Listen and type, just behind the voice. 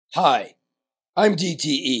Hi, I'm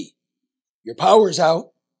DTE. Your power's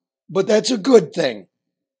out, but that's a good thing.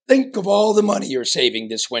 Think of all the money you're saving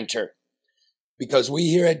this winter. Because we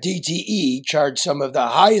here at DTE charge some of the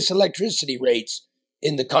highest electricity rates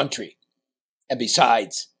in the country. And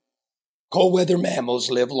besides, cold weather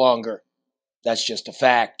mammals live longer. That's just a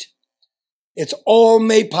fact. It's all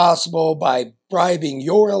made possible by bribing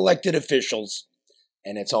your elected officials,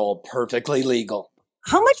 and it's all perfectly legal.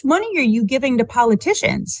 How much money are you giving to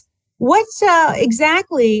politicians? What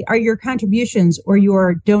exactly are your contributions or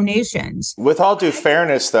your donations? With all due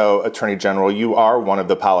fairness, though, Attorney General, you are one of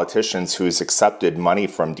the politicians who's accepted money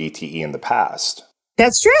from DTE in the past.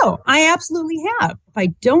 That's true. I absolutely have. If I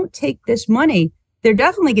don't take this money, they're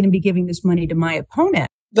definitely going to be giving this money to my opponent.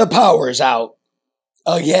 The power's out.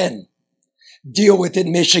 Again. Deal with it,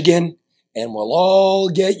 Michigan, and we'll all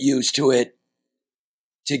get used to it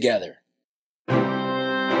together.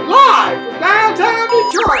 Live from downtown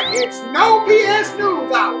Detroit, it's No BS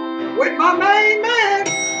News Hour with my main man,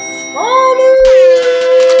 Scarlett.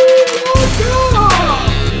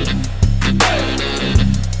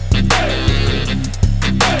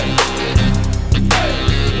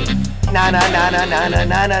 Na.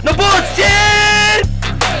 No bullshit!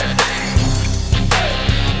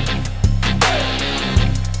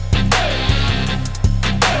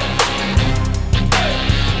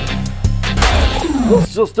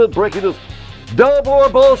 It's just it, breaking news. No more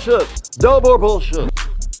bullshit. No more bullshit.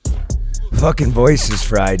 Fucking voice is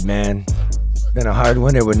fried, man. Been a hard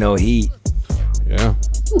winter with no heat. Yeah.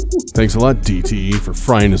 Thanks a lot, DTE, for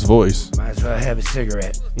frying his voice. Might as well have a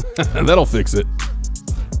cigarette. That'll fix it.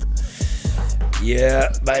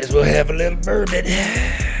 Yeah, might as well have a little bourbon.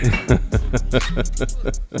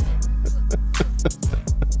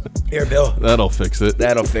 Here, Bill. That'll fix it.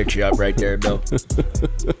 That'll fix you up right there, Bill.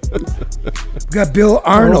 We got Bill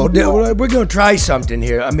Arnold. We're going to try something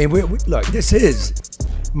here. I mean, we look, this is,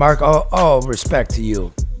 Mark, all respect to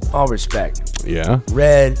you. All respect. Yeah.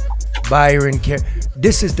 Red, Byron,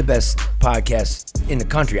 this is the best podcast in the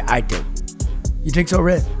country, I think. You think so,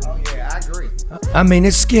 Red? Oh, yeah, I agree. I mean,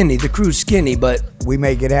 it's skinny. The crew's skinny, but we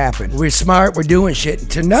make it happen. We're smart. We're doing shit.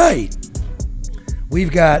 Tonight, we've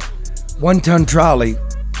got 1 Ton Trolley,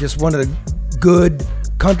 just one of the good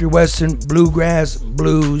country western, bluegrass,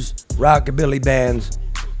 blues, rockabilly bands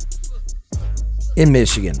in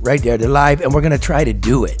Michigan. Right there. They're live, and we're going to try to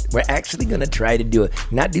do it. We're actually going to try to do it.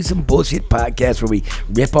 Not do some bullshit podcast where we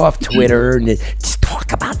rip off Twitter and just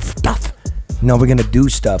talk about stuff. No, we're going to do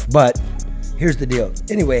stuff, but here's the deal.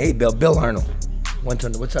 Anyway, hey, Bill Arnold. 1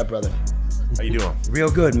 Ton, what's up, brother? How you doing? Real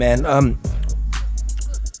good, man. I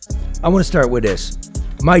want to start with this.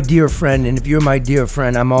 My dear friend, and if you're my dear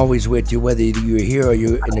friend, I'm always with you, whether you're here or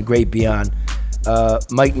you're in the great beyond.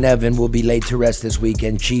 Mike Nevin will be laid to rest this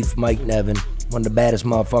weekend. Chief Mike Nevin, one of the baddest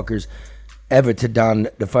motherfuckers ever to don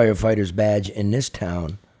the firefighter's badge in this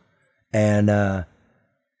town. And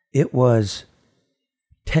it was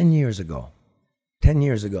 10 years ago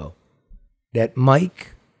that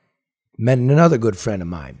Mike met another good friend of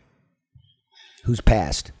mine who's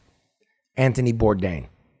passed, Anthony Bourdain.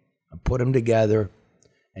 I put them together,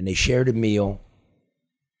 and they shared a meal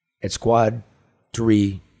at Squad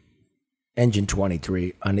 3, Engine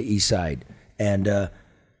 23 on the east side. And I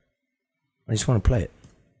just want to play it.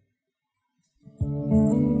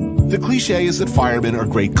 The cliche is that firemen are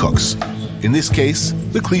great cooks. In this case,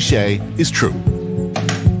 the cliche is true.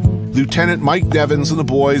 Lieutenant Mike Nevins and the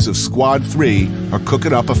boys of Squad 3 are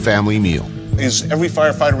cooking up a family meal. Is every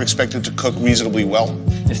firefighter expected to cook reasonably well?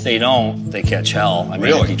 If they don't, they catch hell. I mean,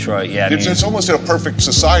 really? In Detroit, yeah. It's almost a perfect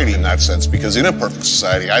society in that sense, because in a perfect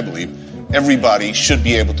society, I believe, everybody should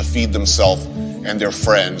be able to feed themselves and their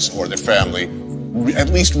friends or their family at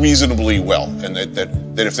least reasonably well. And that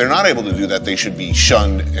if they're not able to do that, they should be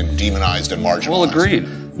shunned and demonized and marginalized. Well, agreed.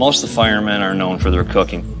 Most of the firemen are known for their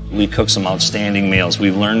cooking. We cook some outstanding meals.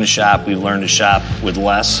 We've learned to shop. We've learned to shop with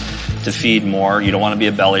less to feed more. You don't want to be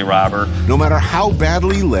a belly robber. No matter how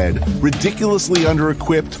badly led, ridiculously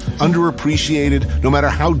under-equipped, underappreciated, no matter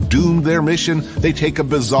how doomed their mission, they take a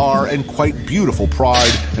bizarre and quite beautiful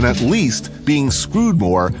pride in at least being screwed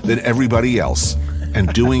more than everybody else,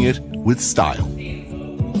 and doing it with style.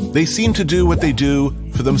 They seem to do what they do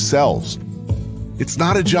for themselves. It's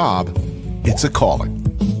not a job, it's a calling.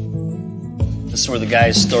 This is where the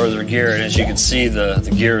guys store their gear, and as you can see, the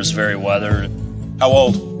gear is very weathered. How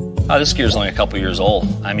old? This gear's only a couple years old.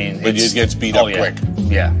 I mean, it gets beat up quick.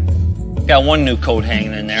 Yeah. Got one new coat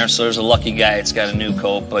hanging in there, so there's a lucky guy that's got a new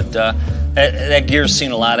coat, but that gear's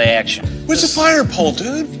seen a lot of action. Where's the fire pole,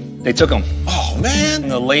 dude? They took them. Oh, man. In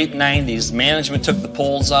the late 90s, management took the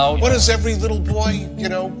poles out. What does every little boy,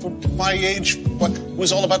 from my age, what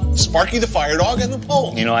was all about Sparky the Fire Dog and the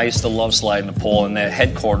pole. You know, I used to love sliding the pole, and that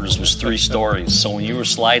headquarters was 3 stories. So when you were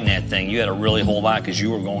sliding that thing, you had to really hold on because you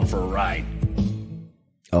were going for a ride.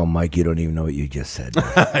 Oh, Mike, you don't even know what you just said.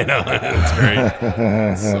 I know. It's great.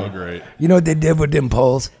 It's so great. You know what they did with them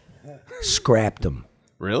poles? Scrapped them.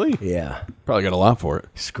 Really? Yeah. Probably got a lot for it.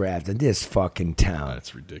 Scrapped in this fucking town.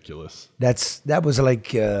 That's ridiculous. That was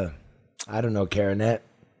like, I don't know, Karen,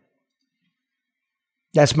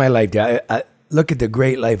 that's my life. I look at the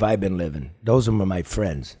great life I've been living. Those are my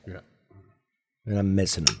friends. Yeah. And I'm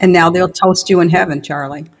missing them. And now they'll toast you in heaven,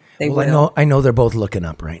 Charlie. They will. I know they're both looking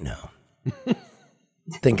up right now.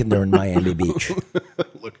 Thinking they're in Miami Beach.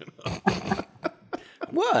 Looking up.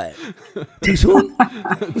 What? Too soon?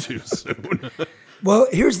 Too soon. Well,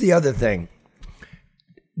 here's the other thing.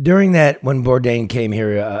 During that, when Bourdain came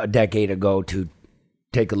here a decade ago to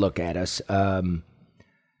take a look at us, I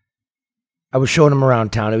was showing him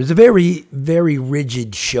around town. It was a very, very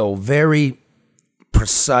rigid show, very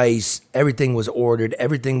precise. Everything was ordered.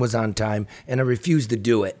 Everything was on time, and I refused to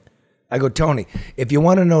do it. I go, Tony, if you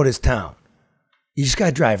want to know this town, you just got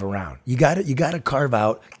to drive around. You got to carve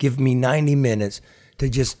out, give me 90 minutes to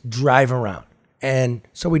just drive around. And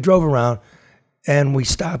so we drove around, and we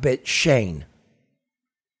stop at Shane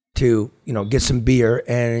to, get some beer,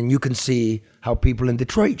 and you can see how people in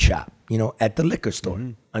Detroit shop, at the liquor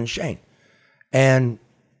store on Shane. And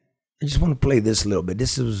I just want to play this a little bit.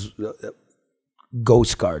 This was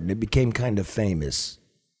Ghost Garden. It became kind of famous,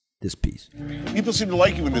 this piece. People seem to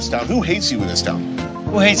like you in this town. Who hates you in this town?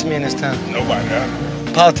 Who hates me in this town? Nobody, huh?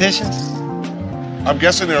 Politicians? I'm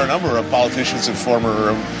guessing there are a number of politicians and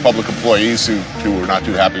former public employees who were not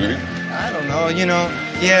too happy with you. I don't know,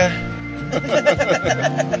 yeah.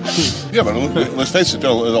 Yeah, but let's face it,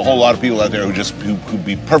 there are a whole lot of people out there who'd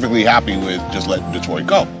be perfectly happy with just letting Detroit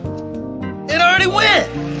go. It already went.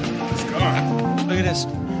 It's gone. Look at this.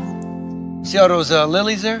 See all those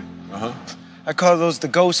lilies there? Uh-huh. I call those the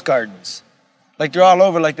ghost gardens. Like they're all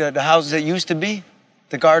over, like the houses that used to be.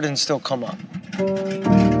 The gardens still come up.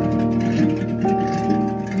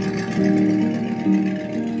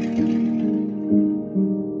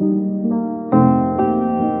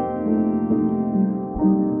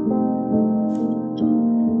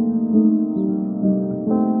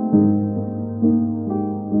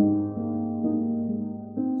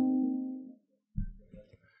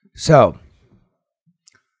 So,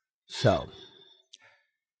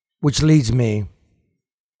 which leads me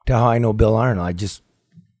to how I know Bill Arnold.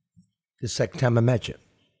 The second time I met you.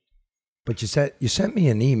 But you sent me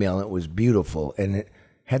an email, and it was beautiful, and it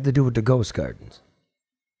had to do with the Ghost Gardens.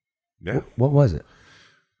 Yeah. What was it?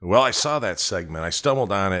 Well, I saw that segment. I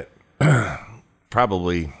stumbled on it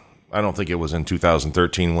probably, I don't think it was in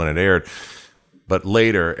 2013 when it aired, but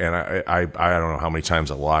later, and I don't know how many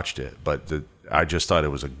times I watched it, but I just thought it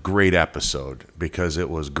was a great episode because it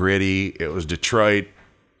was gritty, it was Detroit,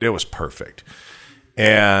 it was perfect.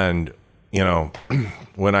 And,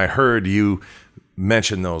 when I heard you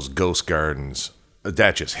mention those Ghost Gardens,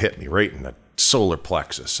 that just hit me right in the solar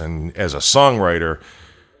plexus. And as a songwriter,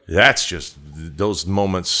 that's just those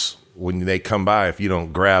moments when they come by, if you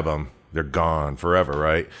don't grab them, they're gone forever,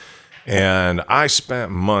 right? And I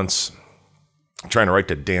spent months trying to write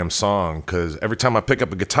that damn song because every time I pick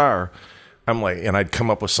up a guitar, I'm like, and I'd come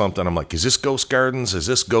up with something. I'm like, is this Ghost Gardens? Is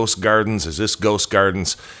this Ghost Gardens? Is this Ghost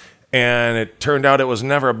Gardens? And it turned out it was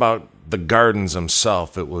never about the gardens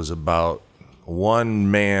themselves. It was about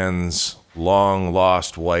one man's long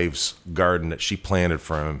lost wife's garden that she planted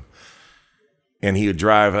for him. And he would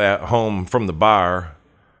drive home from the bar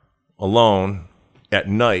alone at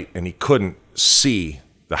night, and he couldn't see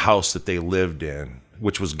the house that they lived in,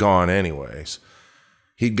 which was gone anyways.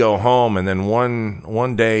 He'd go home, and then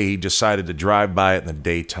one day he decided to drive by it in the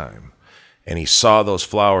daytime, and he saw those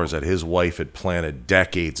flowers that his wife had planted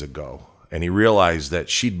decades ago, and he realized that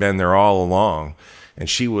she'd been there all along, and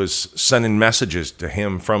she was sending messages to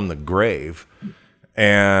him from the grave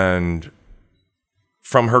and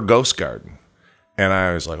from her ghost garden. And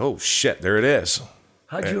I was like, oh, shit, there it is.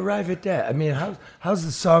 How'd you arrive at that? I mean, how's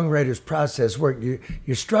the songwriter's process work?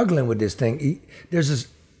 You're struggling with this thing. There's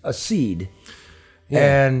a seed.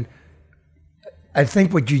 Yeah. And I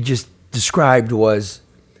think what you just described was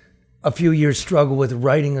a few years struggle with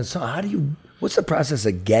writing a song. What's the process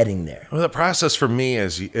of getting there? Well, the process for me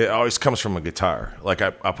is it always comes from a guitar. Like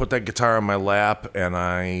I put that guitar on my lap and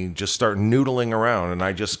I just start noodling around, and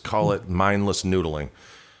I just call it mindless noodling.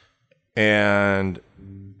 And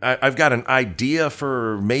I've got an idea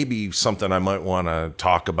for maybe something I might want to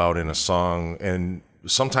talk about in a song, and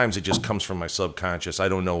sometimes it just comes from my subconscious. I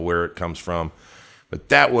don't know where it comes from, but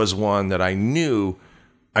that was one that I knew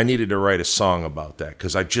I needed to write a song about that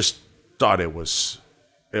because I just thought it was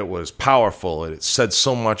powerful. It said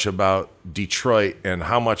so much about Detroit and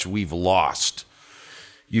how much we've lost.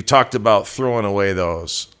 You talked about throwing away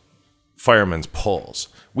those firemen's poles.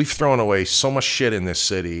 We've thrown away so much shit in this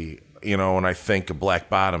city, you know, and I think of Black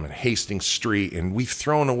Bottom and Hastings Street, and we've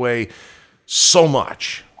thrown away so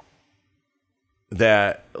much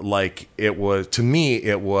that, like, it was, to me,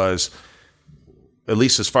 it was, at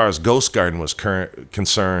least as far as Ghost Garden was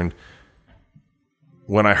concerned,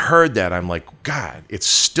 when I heard that, I'm like, God, it's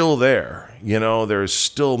still there. You know, there's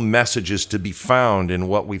still messages to be found in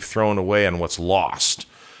what we've thrown away and what's lost.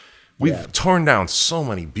 We've torn down so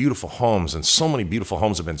many beautiful homes, and so many beautiful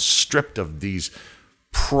homes have been stripped of these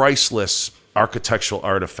priceless architectural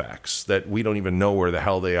artifacts that we don't even know where the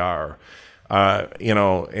hell they are. You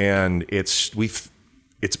know, and it's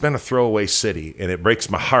been a throwaway city, and it breaks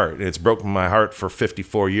my heart. And it's broken my heart for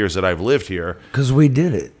 54 years that I've lived here. Because we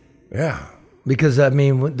did it. Yeah. Because, I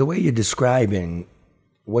mean, the way you're describing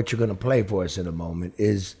what you're going to play for us in a moment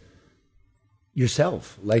is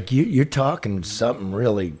yourself. Like, you're talking something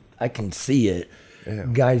really, I can see it. Yeah.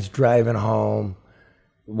 Guys driving home,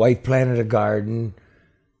 wife planted a garden.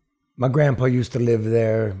 My grandpa used to live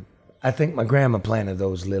there. I think my grandma planted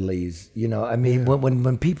those lilies. You know, I mean,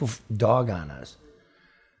 when people dog on us,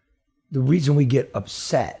 the reason we get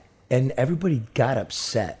upset, and everybody got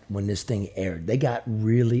upset when this thing aired. They got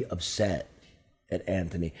really upset at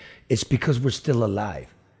Anthony. It's because we're still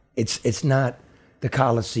alive. It's not the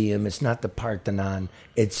Coliseum. It's not the Parthenon.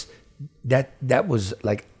 It's that was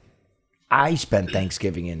like, I spent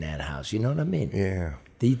Thanksgiving in that house. You know what I mean? Yeah.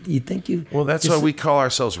 Do you think you? Well, that's why we call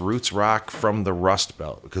ourselves Roots Rock from the Rust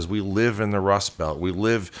Belt, because we live in the Rust Belt. We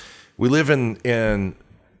live in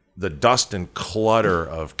the dust and clutter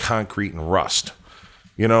of concrete and rust.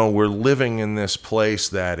 You know, we're living in this place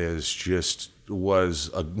that is just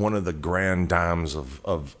one of the grand dames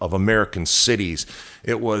of American cities.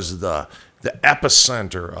 It was the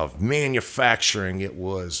epicenter of manufacturing. It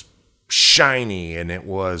was shiny, and it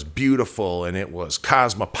was beautiful, and it was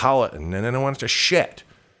cosmopolitan, and then it went to shit.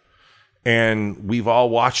 And we've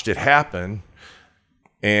all watched it happen.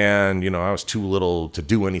 And, you know, I was too little to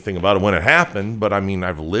do anything about it when it happened. But I mean,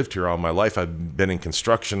 I've lived here all my life. I've been in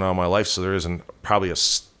construction all my life. So there isn't probably a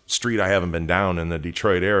street I haven't been down in the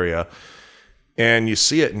Detroit area. And you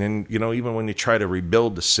see it. And then, you know, even when you try to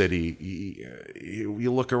rebuild the city,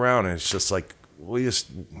 you look around and it's just like, it's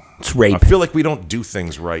rape. I feel like we don't do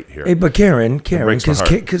things right here. Hey, but Karen,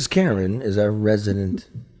 because Karen is our resident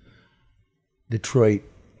Detroit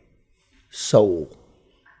soul.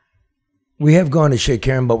 We have gone to shit,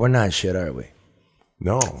 Karen, but we're not shit, are we?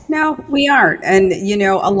 No, we aren't. And, you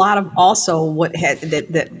know, a lot of also what had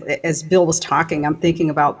that as Bill was talking, I'm thinking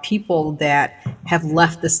about people that have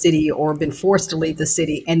left the city or been forced to leave the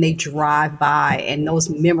city, and they drive by, and those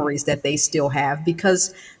memories that they still have,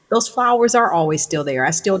 because those flowers are always still there.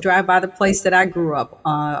 I still drive by the place that I grew up,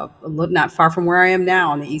 not far from where I am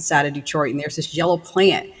now on the east side of Detroit, and there's this yellow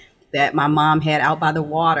plant that my mom had out by the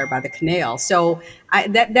water, by the canal. So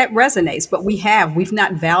that resonates, but we've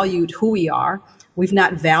not valued who we are. We've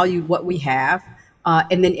not valued what we have.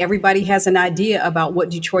 And then everybody has an idea about what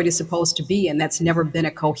Detroit is supposed to be, and that's never been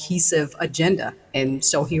a cohesive agenda. And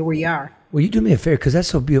so here we are. Will you do me a favor? Because that's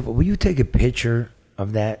so beautiful. Will you take a picture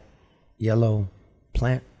of that yellow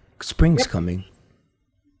plant? Spring's coming.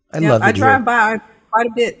 I love it. I drive by quite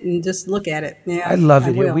a bit and just look at it. Yeah, I love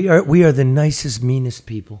it here. We are the nicest, meanest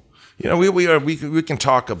people. You know, we can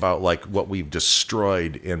talk about like what we've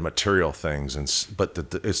destroyed in material things, but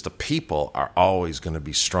it's the people are always going to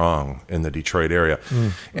be strong in the Detroit area.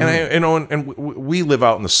 And we live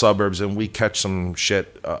out in the suburbs, and we catch some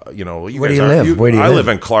shit. You know, where do you live? Where do you live? I live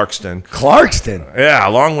in Clarkston. Clarkston, yeah, a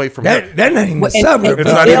long way from here. That ain't even a suburb.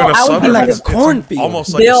 It's not even a suburb. Like a cornfield,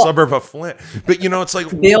 almost like a suburb of Flint. But you know, it's like,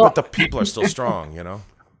 but the people are still strong. You know.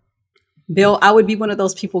 Bill, I would be one of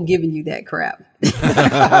those people giving you that crap.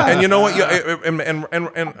 And you know what?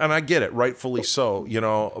 And I get it, rightfully so. You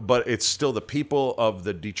know, but it's still the people of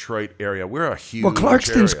the Detroit area. We're a huge. Well,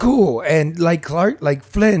 Clarkston's cool, and like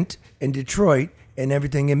Flint and Detroit and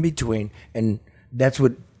everything in between, and that's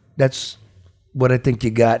what I think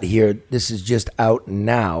you got here. This is just out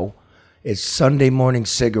now. It's Sunday Morning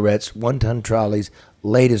Cigarettes, 1 Ton Trolleys,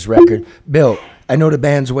 latest record. Bill, I know the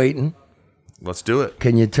band's waiting. Let's do it.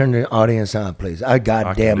 Can you turn the audience on, please? I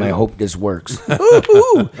hope this works.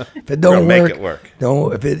 If it don't work, make it work.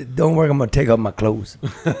 If it don't work, I'm gonna take off my clothes.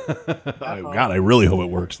 God, I really hope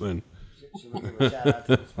it works then.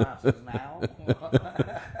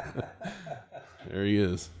 There he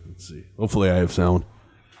is. Let's see. Hopefully, I have sound.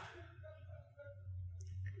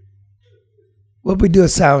 Well, we do a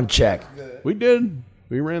sound check. We did.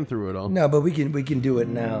 We ran through it all. No, but we can do it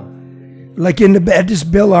now. Like in the band,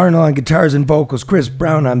 just Bill Arnold on guitars and vocals, Chris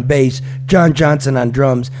Brown on bass, John Johnson on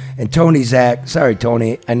drums, and Tony Zach. Sorry,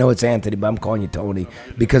 Tony. I know it's Anthony, but I'm calling you Tony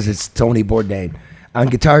because it's Tony Bourdain on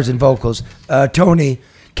guitars and vocals. Tony,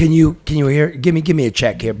 can you hear? Give me a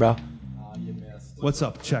check here, bro. What's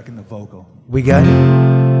up? Checking the vocal. We got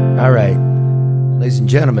it. All right, ladies and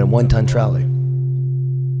gentlemen, One Ton Trolley.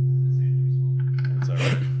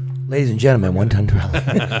 Ladies and gentlemen, One Ton Trolley.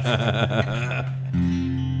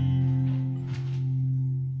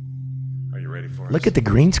 Are you ready for it? Look at the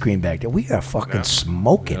green screen back there. We are fucking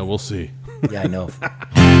smoking. Yeah, we'll see. Yeah, I know.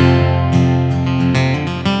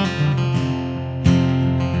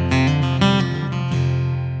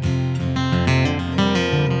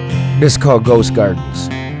 This is called Ghost Gardens.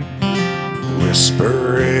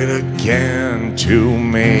 Whisper it again to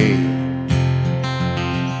me.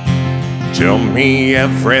 Tell me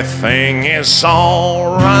everything is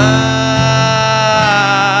alright.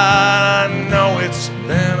 I know it's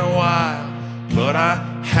been a while, but I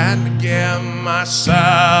had to give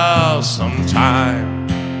myself some time.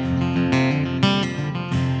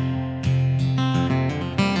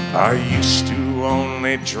 I used to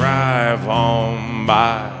only drive on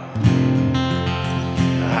by.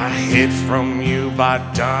 I hid from you by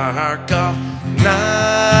dark of night.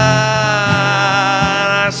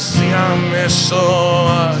 I see I miss so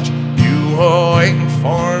much. You were waiting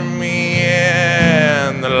for me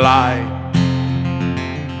in the light,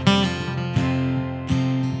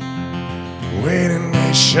 waiting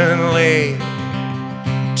patiently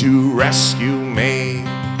to rescue me.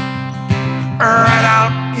 Right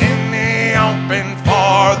out in the open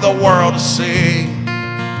for the world to see.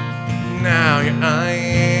 Now here I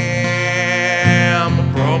am, a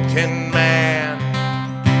broken man,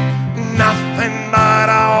 nothing but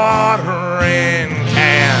a watering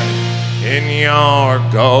can in your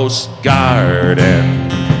ghost garden.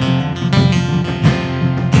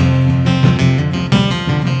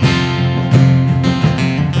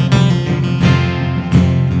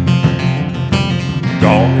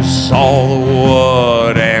 Gone is all the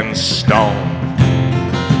wood and stone,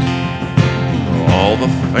 all the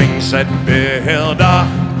things that build a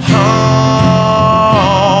home,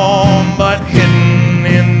 but hidden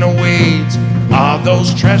in the weeds are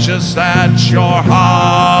those treasures that your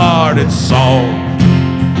heart had sown.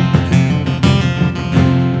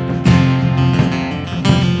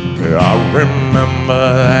 I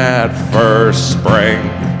remember that first spring,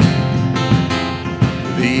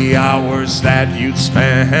 the hours that you'd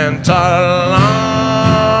spent alone,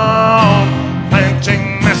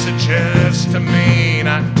 planting messages to me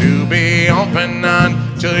not to be open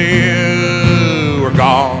until you were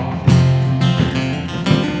gone.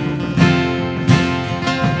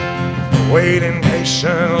 Waiting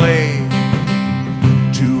patiently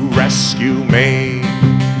to rescue me.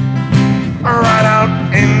 Right out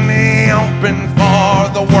in the open for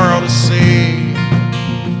the world to see.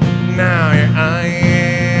 Now here I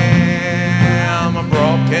am, a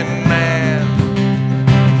broken man,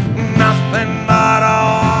 nothing but a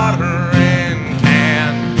watering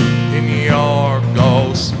can in your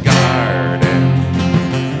ghost garden.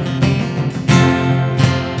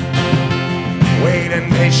 Waiting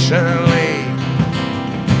patiently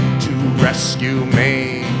to rescue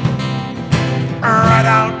me. Right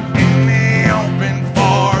out in the open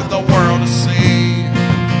for the world to see.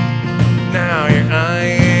 Now here I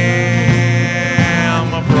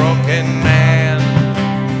am, a broken man,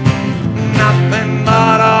 nothing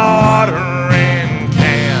but a watering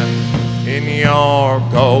can in your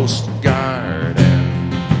ghost garden.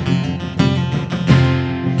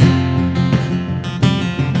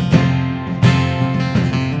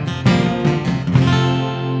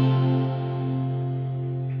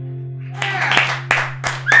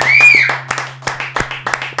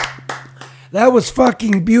 That was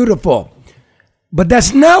fucking beautiful. But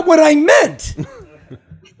that's not what I meant.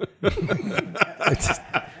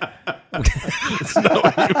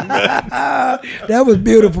 That was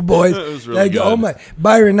beautiful, boys. That was really good. Oh my,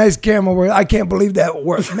 Byron, nice camera work. I can't believe that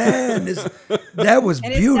worked, man. That was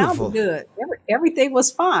And beautiful. it sounded good. Everything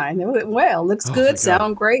was fine. It went well. Looks good.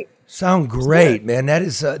 Sound great. Sound great, man. That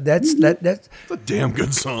is that's It's a damn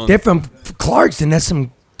good song. they're from Clarkston. That's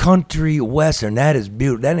some country western. That is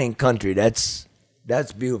beautiful. That ain't country. That's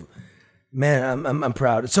beautiful. Man, I'm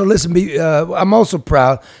proud. So listen, I'm also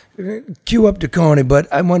proud. Cue up DeConey, but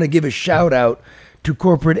I want to give a shout out to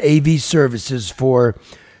Corporate AV Services for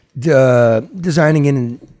designing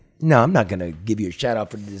and. No, I'm not gonna give you a shout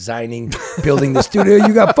out for designing, building the studio.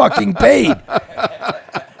 You got fucking paid.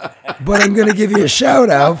 But I'm gonna give you a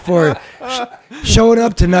shout out for showing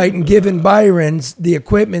up tonight and giving Byron's the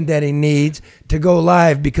equipment that he needs to go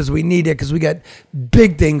live because we need it, because we got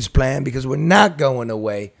big things planned, because we're not going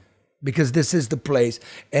away, because this is the place.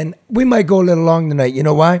 And we might go a little long tonight. You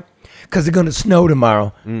know why? Because it's going to snow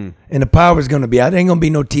tomorrow, and the power's going to be out. There ain't going to be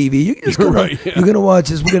no TV. You're going to watch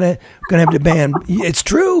this. We're going to have the band. It's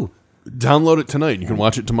true. Download it tonight. You can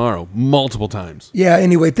watch it tomorrow multiple times. Yeah,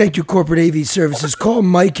 anyway, thank you, Corporate AV Services. Call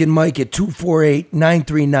Mike and Mike at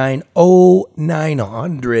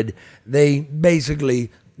 248-939-0900. They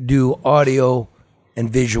basically do audio and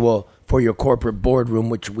visual for your corporate boardroom,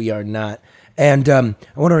 which we are not. And I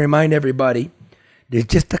want to remind everybody, there's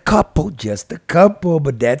just a couple,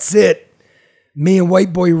 but that's it. Me and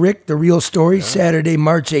White Boy Rick, The Real Story, Saturday,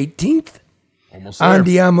 March 18th. Almost On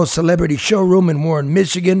there. Diamo Celebrity Showroom in Warren,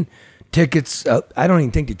 Michigan. Tickets, I don't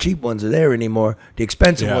even think the cheap ones are there anymore. The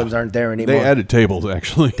expensive ones aren't there anymore. They added tables,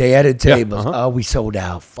 actually. They added tables. Yeah, Oh, we sold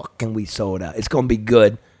out. Fucking we sold out. It's going to be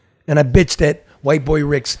good. And I bitched at White Boy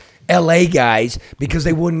Rick's LA guys because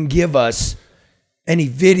they wouldn't give us any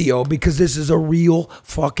video because this is a real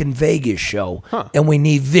fucking Vegas show. And we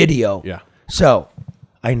need video. Yeah. So,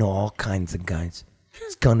 I know all kinds of guys.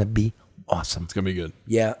 It's going to be awesome. It's going to be good.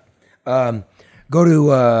 Yeah. Go to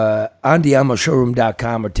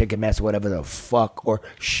ondiamoshowroom.com or Ticketmaster, whatever the fuck, or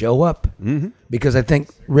show up. Mm-hmm. Because I think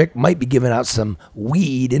Rick might be giving out some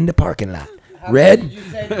weed in the parking lot. Red?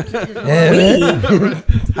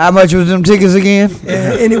 How much was them tickets again?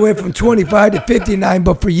 Anywhere from 25 to 59.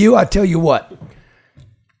 But for you, I tell you what. I'm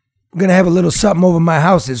going to have a little something over my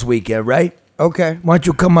house this weekend, right? Okay. Why don't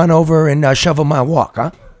you come on over and shovel my walk,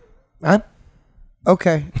 huh? Huh?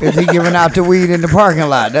 Okay. Is he giving out the weed in the parking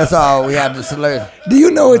lot? That's all we have to select. Do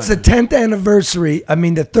you know it's the 10th anniversary,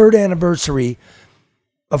 the 3rd anniversary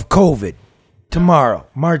of COVID tomorrow,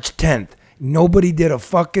 March 10th. Nobody did a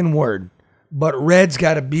fucking word, but Red's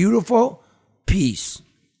got a beautiful piece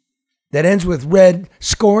that ends with Red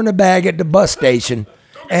scoring a bag at the bus station.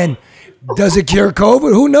 And does it cure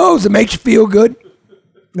COVID? Who knows? It makes you feel good,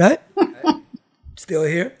 right? Still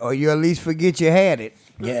here? Or you at least forget you had it.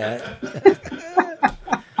 Yeah.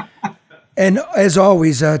 And as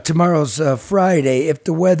always, tomorrow's Friday. If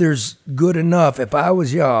the weather's good enough, if I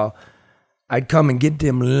was y'all, I'd come and get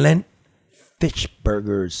them Lent fish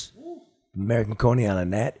burgers. American Coney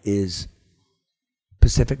Island. That is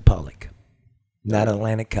Pacific Pollock, not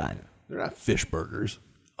Atlantic cod. They're not fish burgers.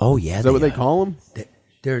 Oh, yeah. Is that what they call them?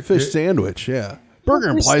 They're fish sandwich, yeah. Burger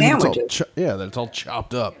implies that it's all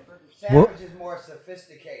chopped up. Sandwich is more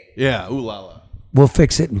sophisticated. Yeah, ooh la la. We'll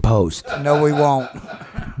fix it in post. No, we won't.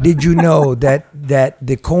 Did you know that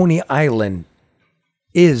the Coney Island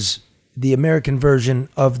is the American version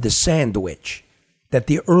of the sandwich? That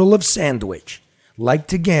the Earl of Sandwich liked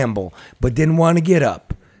to gamble but didn't want to get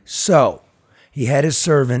up. So he had his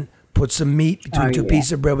servant put some meat between two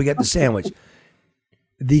pieces of bread. We got the sandwich.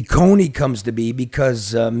 The Coney comes to be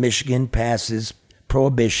because Michigan passes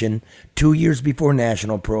Prohibition 2 years before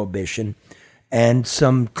national Prohibition, and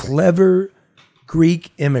some clever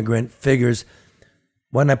Greek immigrant figures,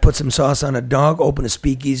 why not put some sauce on a dog, open a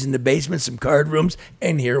speakeasy in the basement, some card rooms,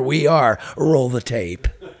 and here we are. Roll the tape.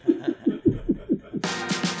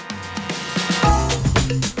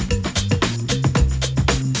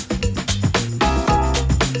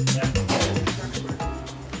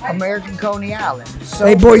 American Coney Island. So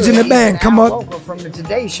hey, boys in the good. band, come Al up. Roker from the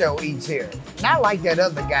Today Show eats here. Not like that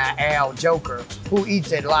other guy, Al Joker, who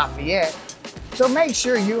eats at Lafayette. So make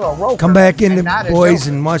sure you're a Roker. Come back in, and the not a boys,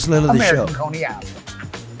 Joker. and watch a little of the show. American Coney Island.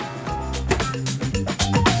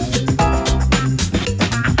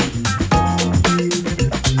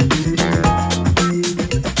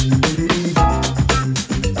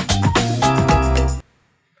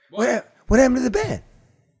 What happened to the band?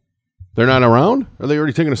 They're not around? Are they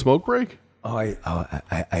already taking a smoke break? Oh, I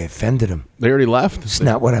offended them. They already left? It's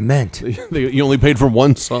not what I meant. You only paid for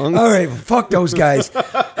one song? All right, fuck those guys.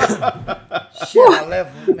 Shit, I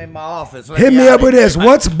left them in my office. Let Hit me out up with this.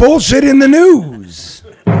 What's bullshit in the news?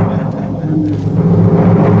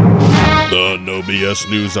 The No BS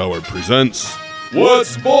News Hour presents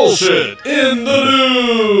What's Bullshit in the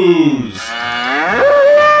News?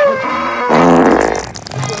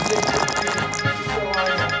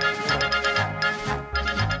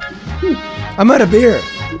 I'm out of beer.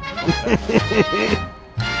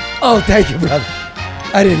 Oh, thank you, brother.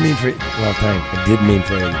 I didn't mean for it. Well, thank you. I did mean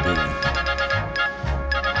for it, didn't I?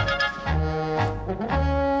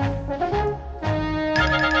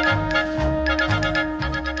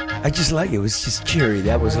 I just like it. It was just cheery.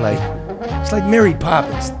 That was like, it's like Mary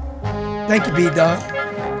Poppins. Thank you, B-Dog.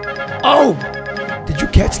 Oh, did you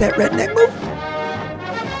catch that redneck move?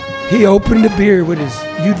 He opened the beer with his,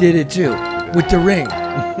 you did it too. with the ring.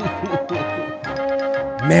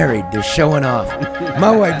 Married, they're showing off.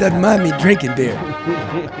 My wife doesn't mind me drinking beer.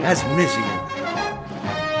 That's Michigan.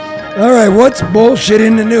 All right, what's bullshit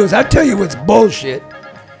in the news? I'll tell you what's bullshit.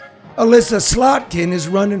 Alyssa Slotkin is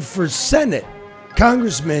running for Senate.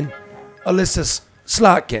 Congressman Alyssa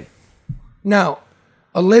Slotkin. Now,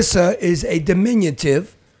 Alyssa is a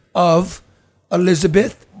diminutive of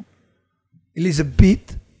Elizabeth,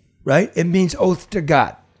 right? It means oath to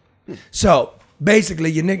God. So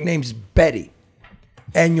basically, your nickname's Betty,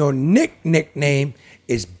 and your nickname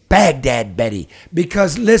is Baghdad Betty.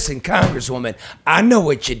 Because listen, Congresswoman, I know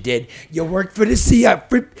what you did. You worked for the CIA.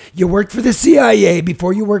 You worked for the CIA.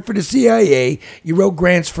 Before you worked for the CIA, you wrote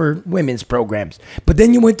grants for women's programs. But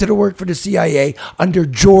then you went to work for the CIA under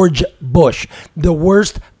George Bush, the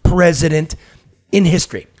worst president in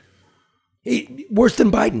history. Worse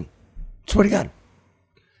than Biden. Swear to God.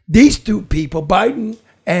 These two people, Biden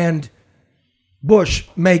and Bush,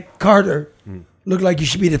 make Carter look like you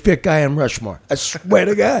should be the fifth guy on Rushmore. I swear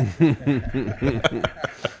to God.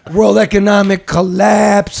 World economic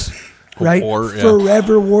collapse, right? War, yeah.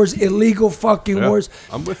 Forever wars, illegal fucking Yeah, wars.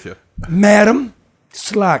 I'm with you. Madam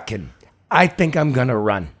Slotkin, I think I'm going to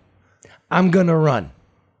run. I'm going to run.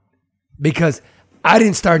 Because I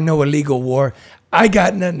didn't start no illegal war. I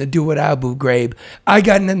got nothing to do with Abu Ghraib. I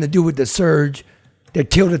got nothing to do with the surge that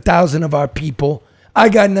killed 1,000 of our people. I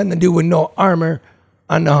got nothing to do with no armor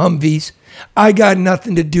on the Humvees. I got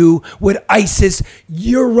nothing to do with ISIS.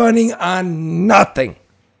 You're running on nothing.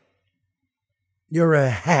 You're a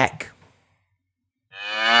hack.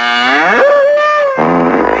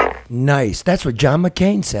 Nice. That's what John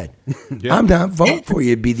McCain said. Yeah. I'm not voting for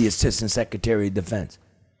you to be the Assistant Secretary of Defense.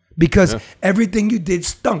 Because everything you did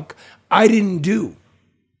stunk. I didn't do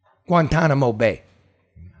Guantanamo Bay.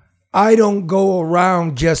 I don't go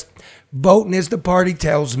around just voting as the party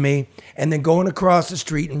tells me and then going across the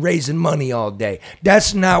street and raising money all day.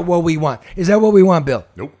 That's not what we want. Is that what we want, Bill?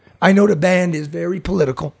 Nope. I know the band is very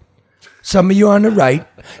political. Some of you on the right,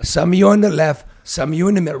 some of you on the left, some of you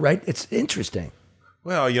in the middle, right? It's interesting.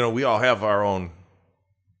 Well, you know, we all have our own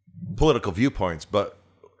political viewpoints, but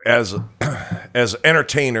as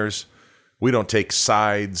entertainers, we don't take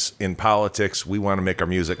sides in politics. We want to make our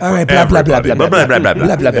music for All right, blah, blah, blah, everybody. blah, blah, blah,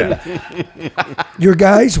 blah, blah, blah, blah. You're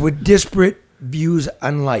guys with disparate views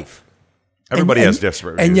on life. Everybody has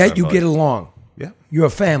disparate views and yet on you life. get along. Yeah. You're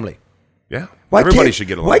a family. Yeah. Why Everybody can't- should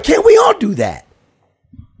get along. Why can't we all do that?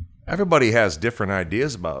 Everybody has different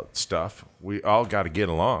ideas about stuff. We all got to get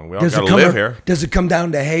along. We all Does got it to come live ar- here. Does it come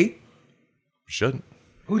down to hate? Shouldn't.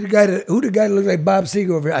 Who the guy that looks like Bob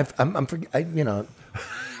Seger over here?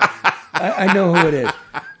 I know who it is.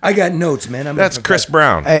 I got notes, man. That's Chris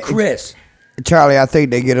Brown. Hey, Chris. Charlie, I think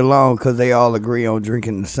they get along because they all agree on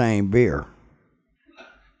drinking the same beer.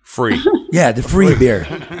 Free. Yeah, the free beer.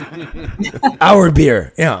 Our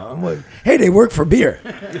beer. Yeah. Hey, they work for beer.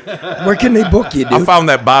 Where can they book you, dude? I found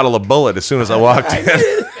that bottle of Bullet as soon as I walked in.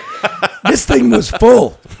 This thing was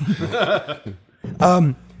full.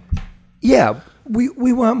 Yeah,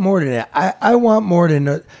 we want more than that. I want more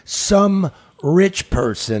than some rich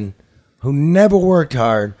person who never worked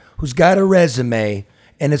hard, who's got a resume,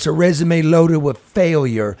 and it's a resume loaded with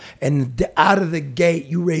failure, and out of the gate,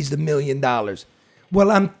 you raised $1 million.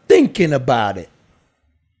 Well, I'm thinking about it.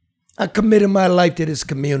 I committed my life to this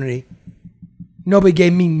community. Nobody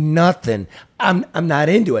gave me nothing. I'm not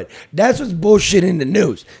into it. That's what's bullshit in the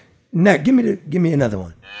news. Now, give me another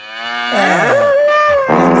one. You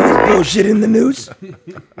know what's bullshit in the news? I'm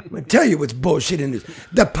gonna tell you what's bullshit in the news.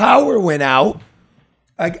 The power went out.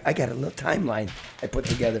 I got a little timeline I put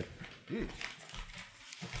together.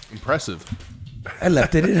 Impressive. I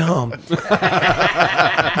left it at home.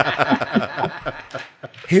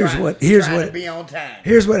 Here's what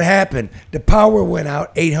happened. The power went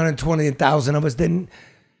out. 820,000 of us didn't.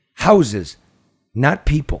 Houses, not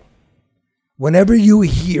people. Whenever you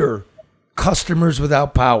hear customers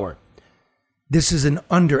without power, this is an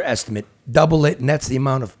underestimate. Double it, and that's the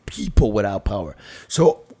amount of people without power.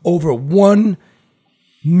 So over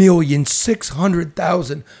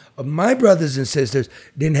 1,600,000 of my brothers and sisters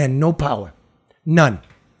didn't have no power. None.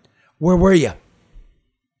 Where were you?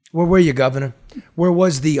 Where were you, Governor? Where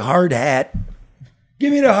was the hard hat?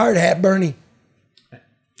 Give me the hard hat, Bernie.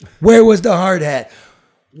 Where was the hard hat?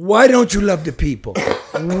 Why don't you love the people?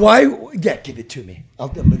 Why? Yeah, give it to me.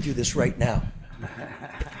 I'm going to do this right now.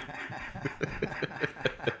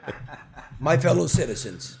 My fellow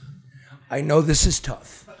citizens, I know this is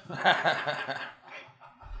tough.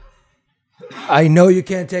 I know you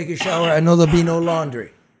can't take a shower. I know there'll be no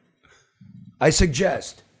laundry. I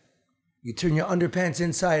suggest You turn your underpants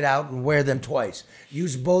inside out and wear them twice.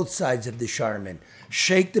 Use both sides of the Charmin.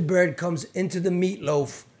 Shake the breadcrumbs into the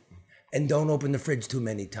meatloaf and don't open the fridge too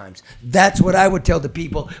many times. That's what I would tell the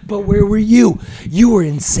people. But where were you? You were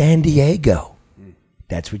in San Diego.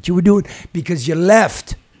 That's what you were doing because you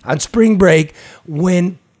left on spring break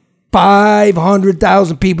when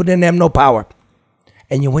 500,000 people didn't have no power.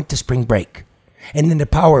 And you went to spring break. And then the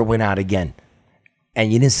power went out again.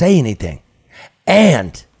 And you didn't say anything.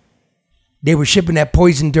 And they were shipping that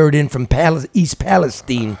poison dirt in from East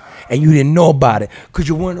Palestine, and you didn't know about it because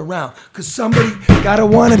you weren't around. Because somebody gotta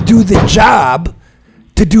want to do the job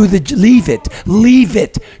to do the leave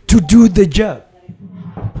it to do the job.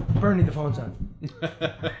 Bernie, the phone's on.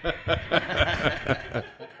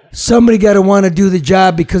 Somebody gotta want to do the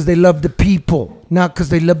job because they love the people, not because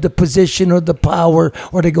they love the position or the power,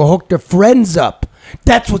 or they go hook their friends up.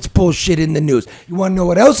 That's what's bullshit in the news. You want to know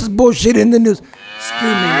what else is bullshit in the news? Excuse me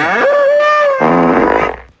now.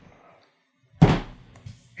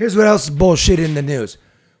 Here's what else is bullshit in the news.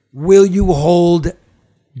 Will you hold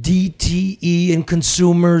DTE and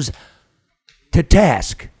consumers to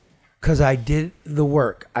task? Because I did the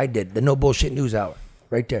work. I did the No Bullshit News Hour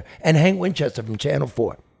right there. And Hank Winchester from Channel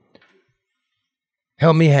 4.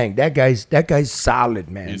 Help me, Hank. That guy's solid,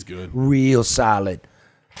 man. He's good. Real solid.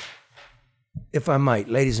 If I might,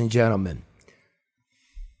 ladies and gentlemen,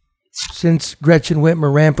 since Gretchen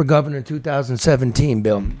Whitmer ran for governor in 2017,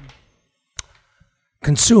 Bill,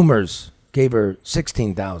 consumers gave her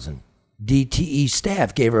 $16,000. DTE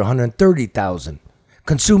staff gave her $130,000.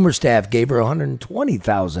 Consumer staff gave her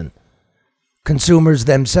 $120,000. Consumers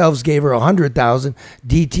themselves gave her $100,000.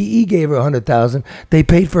 DTE gave her $100,000. They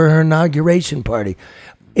paid for her inauguration party.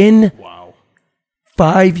 In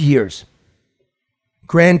 5 years,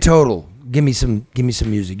 grand total. Give me some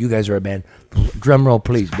music. You guys are a band. Drum roll,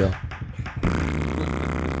 please, Bill.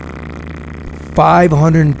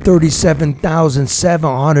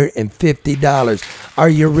 $537,750. Are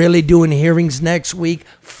you really doing hearings next week?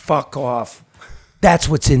 Fuck off. That's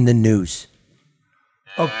what's in the news.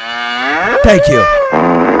 Oh, thank you.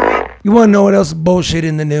 You want to know what else is bullshit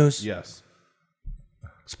in the news? Yes.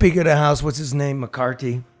 Speaker of the House, what's his name?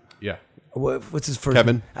 McCarthy? Yeah. What's his first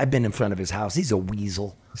Kevin. name? I've been in front of his house. He's a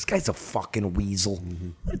weasel. This guy's a fucking weasel.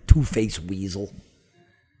 A two-faced weasel.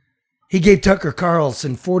 He gave Tucker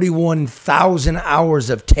Carlson 41,000 hours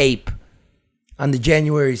of tape on the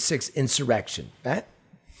January 6th insurrection. Right?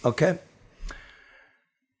 Okay?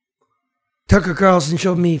 Tucker Carlson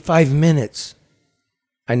showed me 5 minutes.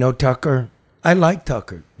 I know Tucker. I like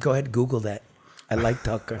Tucker. Go ahead, Google that. I like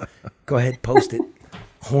Tucker. Go ahead, post it.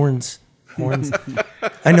 Horns.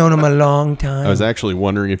 I known him a long time. I was actually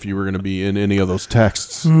wondering if you were going to be in any of those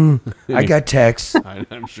texts. I got texts.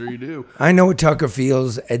 I'm sure you do. I know what Tucker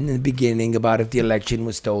feels in the beginning about if the election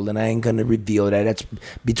was stolen. I ain't going to reveal that. That's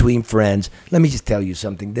between friends. Let me just tell you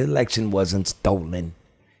something. The election wasn't stolen.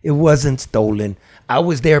 It wasn't stolen. I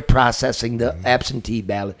was there processing the absentee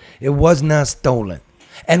ballot. It was not stolen.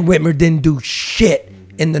 And Whitmer didn't do shit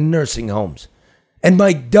in the nursing homes. And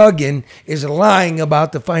Mike Duggan is lying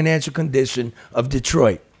about the financial condition of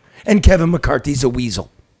Detroit. And Kevin McCarthy's a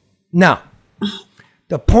weasel. Now,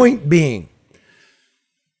 the point being,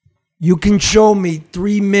 you can show me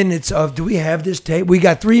 3 minutes of, do we have this tape? We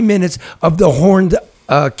got 3 minutes of the horned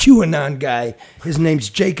QAnon guy. His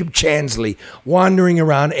name's Jacob Chansley, wandering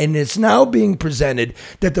around. And it's now being presented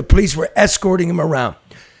that the police were escorting him around.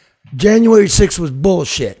 January 6th was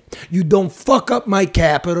bullshit. You don't fuck up my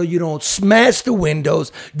Capitol. You don't smash the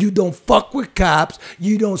windows. You don't fuck with cops.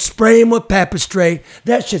 You don't spray them with pepper spray.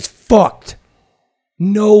 That shit's fucked.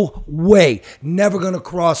 No way. Never gonna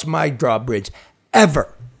cross my drawbridge.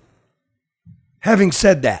 Ever. Having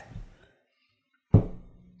said that,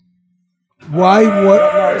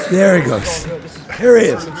 there he goes. Here he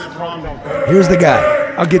is. Here's the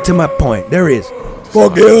guy. I'll get to my point. There he is.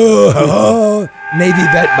 Fuck you. Navy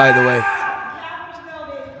vet, by the way.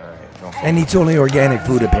 And eats only organic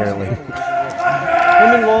food, apparently. Him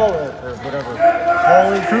and Lawler, or whatever.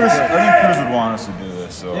 I think Cruz would want us to do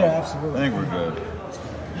this, so yeah, absolutely. I think we're good.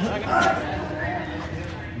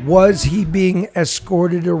 Was he being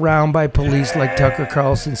escorted around by police like Tucker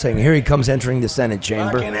Carlson saying, here he comes entering the Senate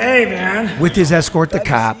chamber? Fucking hey, man. With his escort, the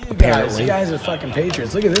cop, apparently. These guys are fucking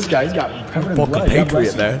patriots. Look at this guy. He's got covered in blood. Fucking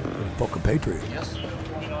patriot there. Fucking patriot. Yes.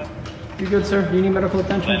 You good, sir? Do you need medical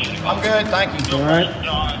attention? I'm good, thank you. All right.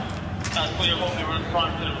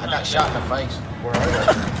 I got shot in the face.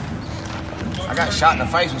 I got shot in the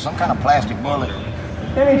face with some kind of plastic bullet.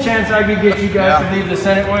 Any chance I could get you guys to leave the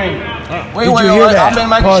Senate wing? Did you hear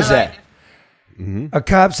that? Pause that. A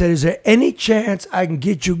cop said, is there any chance I can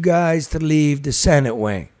get you guys to leave the Senate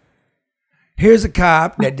wing? Here's a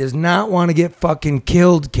cop that does not want to get fucking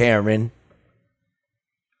killed, Karen.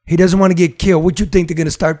 He doesn't want to get killed. What you think they're going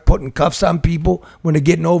to start putting cuffs on people when they're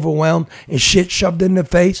getting overwhelmed and shit shoved in their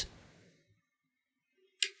face?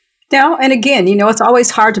 Now, and again, it's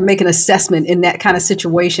always hard to make an assessment in that kind of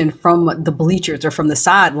situation from the bleachers or from the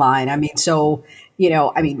sideline. I mean, so,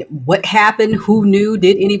 what happened? Who knew?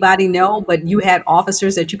 Did anybody know? But you had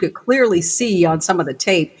officers that you could clearly see on some of the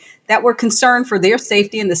tape that were concerned for their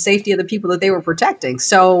safety and the safety of the people that they were protecting.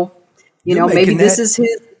 So, maybe this is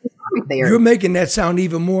his point there. You're making that sound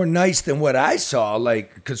even more nice than what I saw,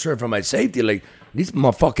 like concern for my safety. Like, these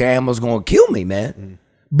motherfucking animals going to kill me, man.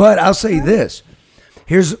 But I'll say this.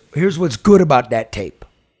 Here's what's good about that tape.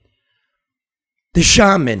 The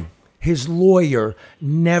shaman, his lawyer,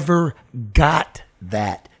 never got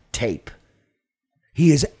that tape.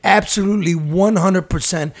 He is absolutely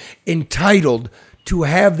 100% entitled to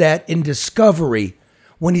have that in discovery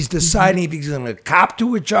when he's deciding if he's going to cop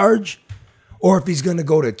to a charge or if he's going to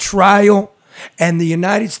go to trial. And the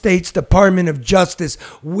United States Department of Justice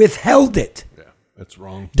withheld it. Yeah, that's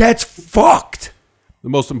wrong. That's fucked. The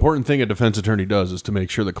most important thing a defense attorney does is to make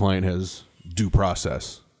sure the client has due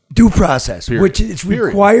process. Due process, Period. which is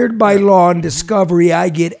required by law and discovery. I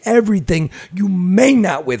get everything. You may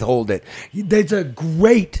not withhold it. There's a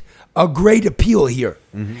great appeal here.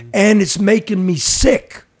 And it's making me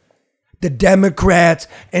sick. The Democrats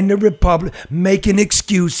and the Republicans making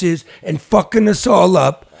excuses and fucking us all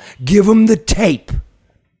up. Give them the tape.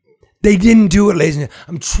 They didn't do it, ladies and gentlemen.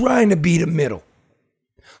 I'm trying to be the middle.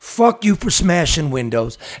 Fuck you for smashing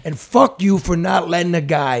windows, and fuck you for not letting a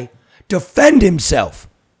guy defend himself.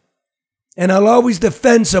 And I'll always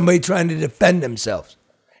defend somebody trying to defend themselves.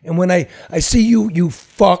 And when I see you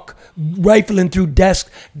fuck rifling through desks,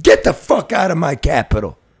 get the fuck out of my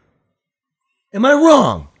Capitol. Am I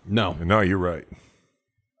wrong? No, you're right.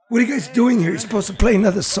 What are you guys doing here? You're supposed to play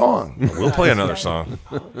another song. We'll play another song.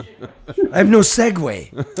 I have no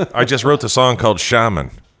segue. I just wrote the song called Shaman.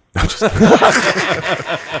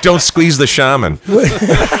 Don't squeeze the shaman.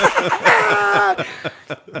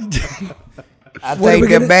 I think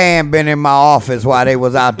the band been in my office while they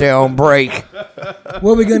was out there on break. What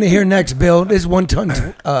are we going to hear next, Bill? This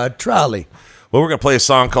one-ton trolley. Well, we're going to play a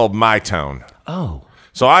song called My Town. Oh.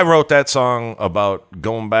 So I wrote that song about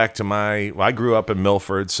going back to I grew up in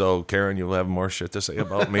Milford, so Karen, you'll have more shit to say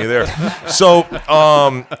about me there. So,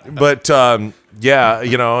 yeah,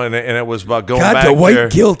 and it was about going back there. God, the white there.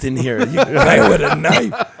 guilt in here. You guy with a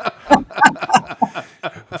knife.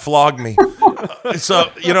 Flog me.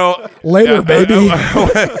 So, Later, baby.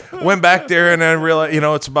 Went back there and I realized,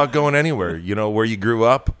 it's about going anywhere, where you grew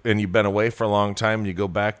up and you've been away for a long time. You go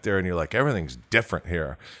back there and you're like, everything's different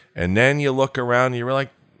here. And then you look around and you're like,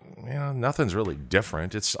 nothing's really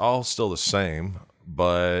different. It's all still the same,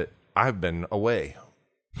 but I've been away.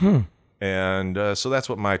 And so that's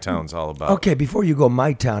what My Town's all about. Okay, before you go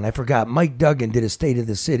My Town, I forgot. Mike Duggan did a State of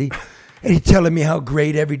the City. And he's telling me how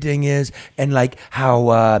great everything is and like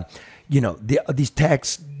how, these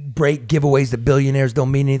tax break giveaways to billionaires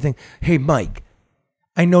don't mean anything. Hey, Mike,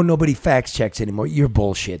 I know nobody fact checks anymore. You're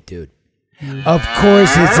bullshit, dude. Of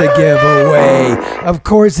course it's a giveaway. Of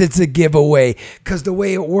course it's a giveaway. Because the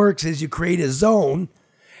way it works is you create a zone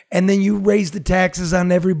and then you raise the taxes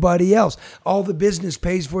on everybody else. All the business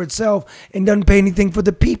pays for itself and doesn't pay anything for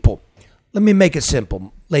the people. Let me make it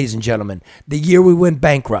simple, ladies and gentlemen. The year we went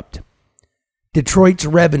bankrupt, Detroit's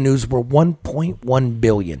revenues were $1.1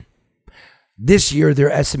 billion. This year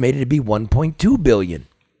they're estimated to be $1.2 billion.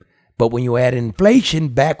 But when you add inflation,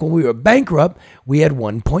 back when we were bankrupt, we had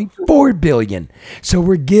 $1.4 billion. So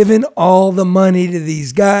we're giving all the money to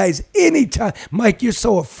these guys anytime. Mike, you're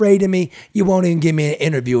so afraid of me, you won't even give me an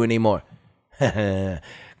interview anymore.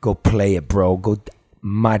 Go play it, bro. Go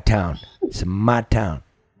My Town. It's my town.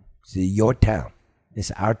 It's your town. It's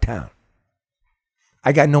our town.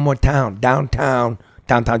 I got no more town. Downtown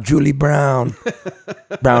Julie Brown.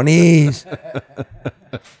 Brownies.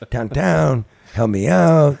 Downtown. Help me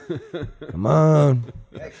out. Come on.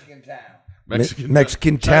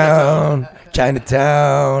 Mexican town.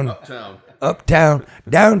 Chinatown. Uptown.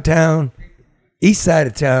 Downtown. East side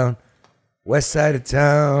of town. West side of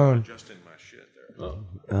town.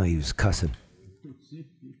 Oh, he was cussing.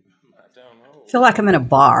 I feel like I'm in a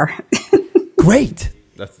bar. Great.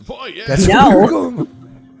 That's the point, yeah. That's No. where we're going.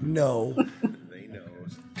 No. They know.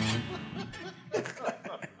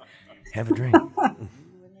 Have a drink.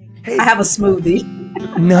 I have a smoothie.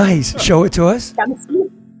 Nice. Show it to us. I have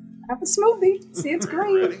a smoothie. See, it's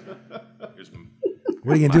green.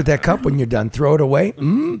 What are you going to do with that cup when you're done? Throw it away?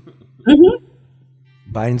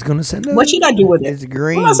 Biden's going to send it. What should I do with it? It's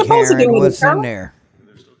green, What am I supposed to Karen. do with What's it, in Carl? there?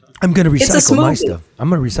 I'm going to It's a recycle my smoothie. stuff. I'm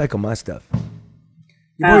going to recycle my stuff.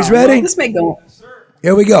 You Oh, boys ready? well, this may go.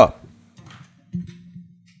 Here we go.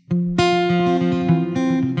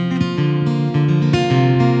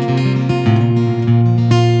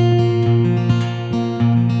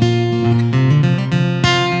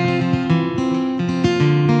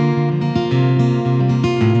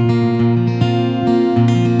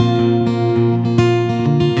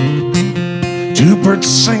 Two birds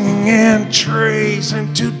singing in trees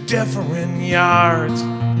in two different yards.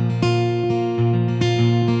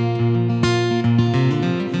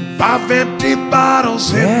 5 empty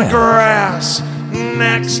bottles in the grass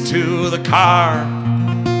next to the car.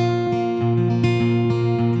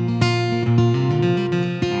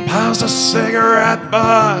 Piles of cigarette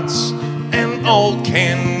butts and old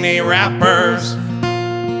candy wrappers.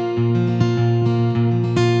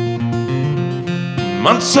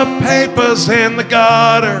 Months of papers in the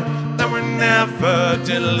gutter that were never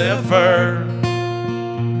delivered.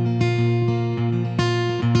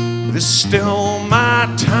 This is still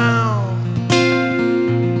my town.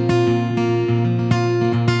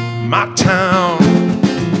 My town.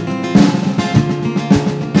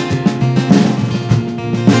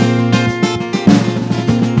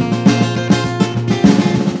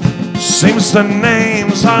 Seems the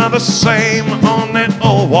names are the same on that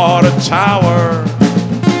old water tower.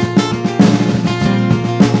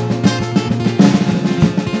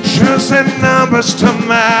 Just and numbers to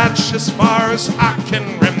match as far as I can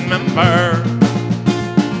remember.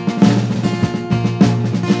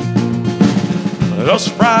 Those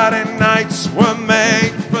Friday nights were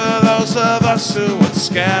made for those of us who would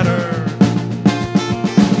scatter.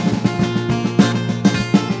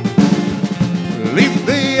 Leave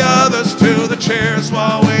the others to the chairs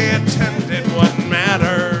while we attended what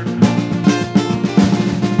mattered.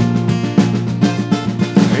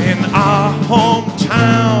 In our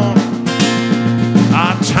hometown,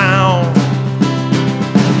 our town.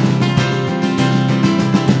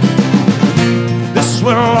 This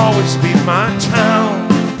will always be my town.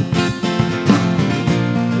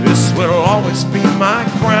 This will always be my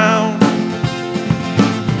ground.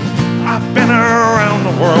 I've been around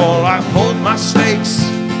the world, I pulled my stakes,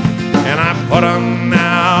 and I put them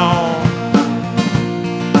now.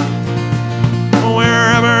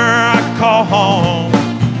 Wherever I call home,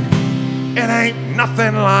 it ain't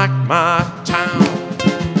nothing like my town.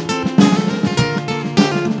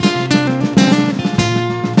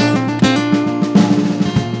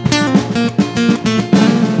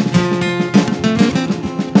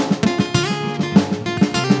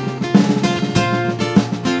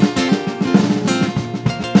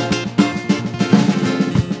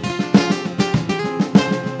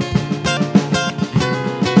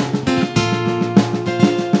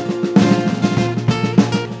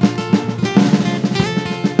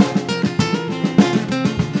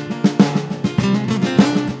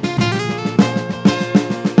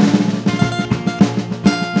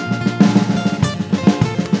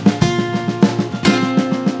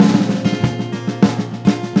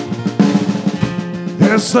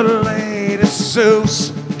 There's the latest Zeus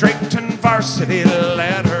draped in varsity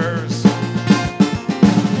letters.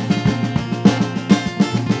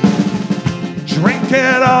 Drink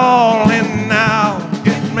it all in now,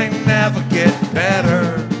 it may never get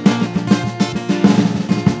better.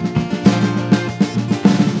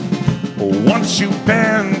 Once you've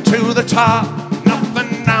been to the top,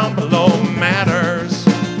 nothing down below matters.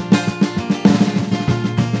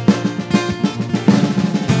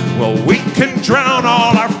 Well, we can drown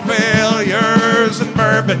all our failures in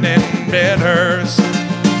bourbon and bitters.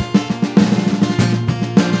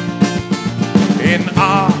 In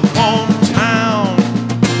our hometown,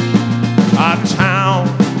 our town.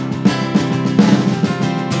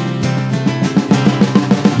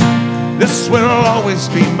 This will always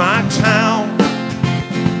be my town.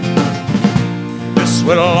 This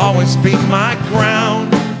will always be my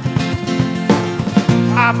ground.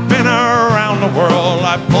 I've been around the world,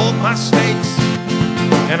 I pulled my stakes,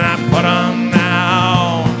 and I put them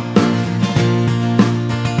now.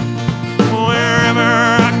 Wherever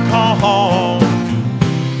I call home,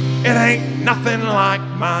 it ain't nothing like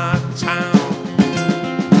my town.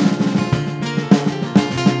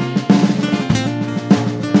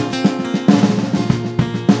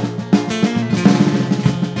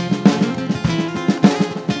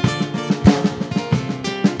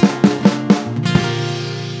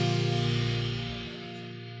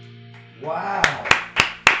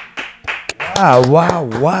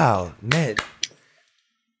 Wow, man.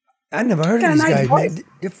 I never heard of these guys, man.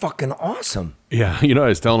 They're fucking awesome. Yeah, you know, I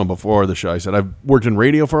was telling him before the show, I said, I've worked in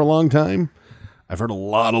radio for a long time. I've heard a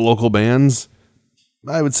lot of local bands.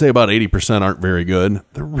 I would say about 80% aren't very good.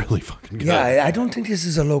 They're really fucking good. Yeah, I don't think this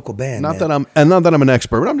is a local band. Not that I'm an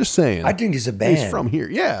expert, but I'm just saying. I think it's a band. He's from here.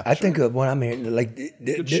 Yeah. I think of what I'm hearing, like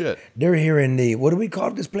they're here in the, what do we call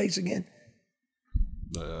this place again?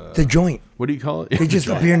 The Joint. What do you call it? They just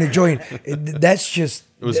up here in the Joint. That's just.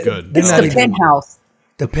 It was good. It's the Penthouse.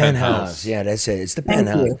 The Penthouse. Yeah, that's it. It's the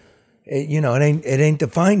Penthouse. It ain't the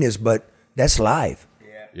finest, but that's live.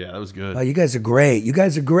 Yeah, that was good. Oh, you guys are great. You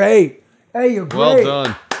guys are great. Hey, you're great. Well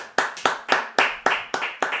done.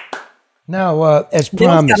 Now, as Bill's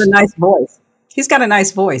promised. got a nice voice. He's got a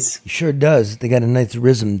nice voice. He sure does. They got a nice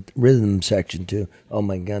rhythm section too. Oh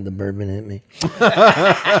my God, the bourbon hit me.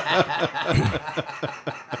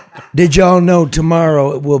 Did y'all know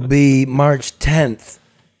tomorrow it will be March 10th?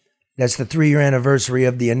 That's the 3-year anniversary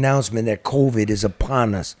of the announcement that COVID is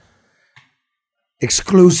upon us.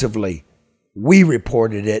 Exclusively, we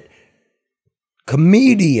reported it.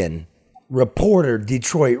 Comedian, reporter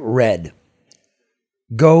Detroit Red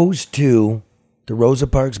goes to the Rosa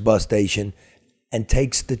Parks bus station and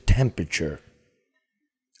takes the temperature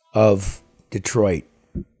of Detroit.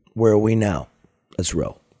 Where are we now? Let's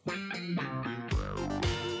roll.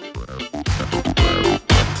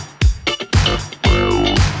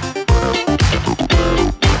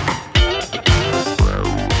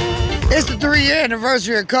 It's the 3-year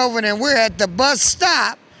anniversary of COVID, and we're at the bus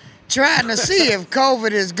stop trying to see if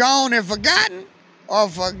COVID is gone and forgotten or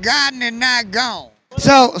forgotten and not gone.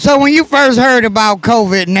 So when you first heard about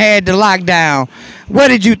COVID and had the lockdown, what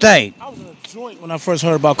did you think? I was in a joint when I first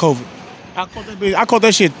heard about COVID. I caught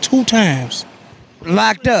that shit 2 times.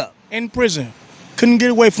 Locked up? In prison. Couldn't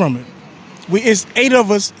get away from it. It's 8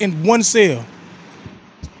 of us in one cell.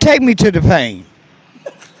 Take me to the pain.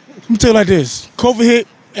 Let me tell you like this. COVID hit,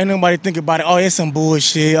 ain't nobody think about it. Oh, it's some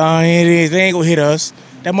bullshit. Oh, it is. They ain't gonna hit us.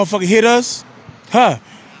 That motherfucker hit us.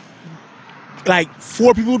 Like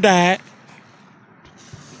 4 people died.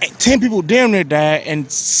 10 people damn near died,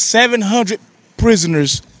 and 700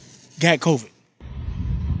 prisoners got COVID.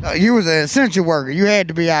 You was an essential worker. You had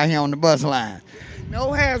to be out here on the bus line.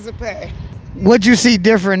 No hazard pay. What you see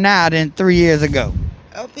different now than 3 years ago?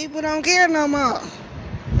 Oh, people don't care no more.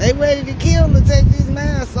 They ready to kill to take these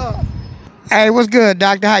masks off. Hey, what's good,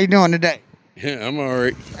 doctor? How you doing today? Yeah, I'm all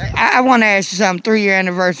right. I want to ask you something. 3-year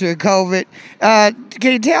anniversary of COVID.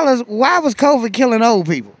 Can you tell us why was COVID killing old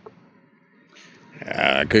people?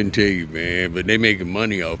 I couldn't tell you, man, but they making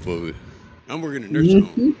money off of it. I'm working in a nursing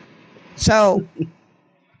home. So,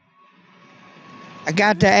 I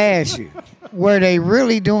got to ask you, were they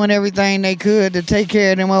really doing everything they could to take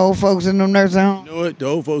care of them old folks in them nursing homes? You know what? The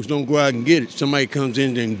old folks don't go out and get it. Somebody comes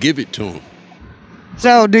in and give it to them.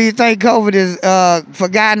 So, do you think COVID is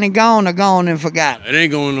forgotten and gone or gone and forgotten? It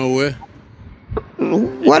ain't going nowhere. What? You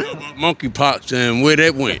know about monkeypox and where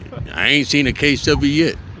that went. I ain't seen a case of it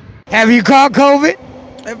yet. Have you caught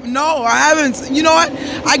COVID? No, I haven't. You know what?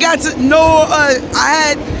 I got to know.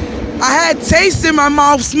 I had taste in my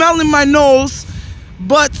mouth, smell in my nose,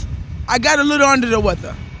 but I got a little under the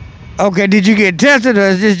weather. Okay, did you get tested or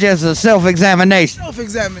is this just a self-examination?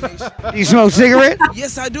 Self-examination. You smoke cigarettes?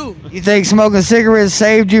 Yes, I do. You think smoking cigarettes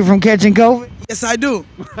saved you from catching COVID? Yes, I do.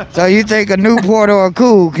 So you think a Newport or a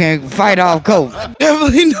Cool can fight off COVID?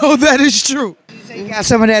 Definitely know that is true. You got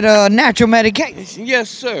some of that natural medication? Yes,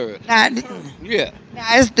 sir. Now, Yeah.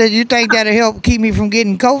 now you think that'll help keep me from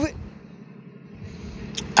getting COVID?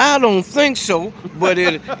 I don't think so, but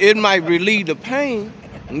it might relieve the pain.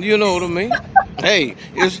 You know what I mean? Hey,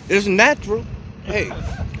 it's natural. Hey,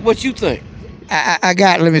 what you think? I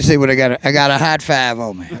got, let me see what I got. I got a hot 5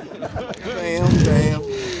 on me.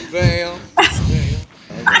 Bam.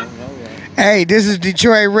 Hey, this is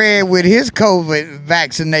Detroit Red with his COVID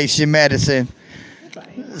vaccination medicine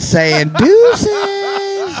saying deuces.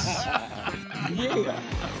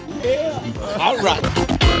 All right.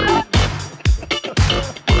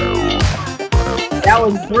 That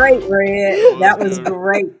was great, Red. That was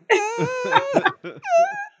great.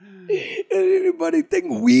 Anybody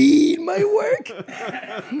think weed might work?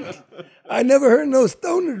 I never heard no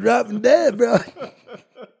stoner dropping dead, bro.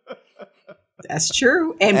 That's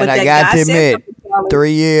true. And but I that got guy to said admit, something, Charlie,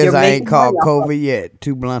 3 years you're I ain't making caught money off of COVID yet.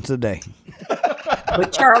 2 blunts a day.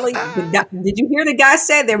 But Charlie, did you hear the guy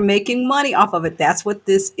say they're making money off of it? That's what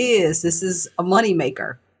this is. This is a money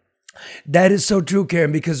maker. That is so true,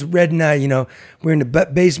 Karen, because Red and I, we're in the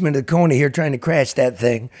basement of Coney here trying to crash that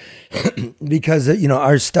thing because,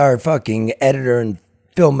 our star fucking editor and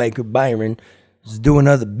filmmaker, Byron, is doing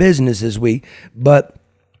other business this week. But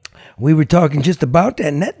we were talking just about that,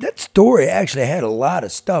 and that story actually had a lot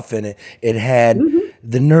of stuff in it. It had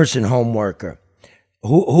the nursing home worker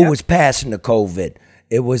who was passing the COVID.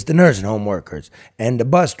 It was the nursing home workers and the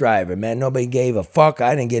bus driver, man. Nobody gave a fuck.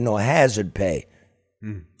 I didn't get no hazard pay.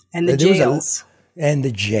 And the There was jails. and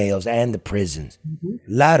the jails and the prisons. A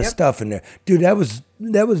lot of stuff in there. Dude, that was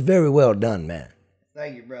very well done, man.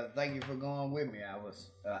 Thank you, brother. Thank you for going with me. I was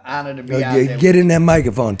honored to be out there. Get in that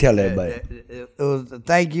microphone. Tell everybody. It was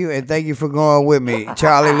thank you, and thank you for going with me.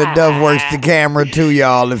 Charlie LaDuff works the camera too,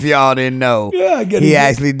 y'all. If y'all didn't know, he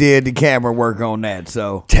actually did the camera work on that.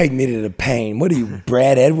 So take me to the pain. What are you,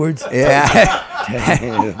 Brad Edwards? Yeah,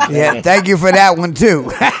 yeah. Thank you for that one too.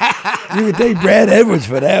 You can thank Brad Edwards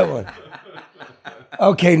for that one.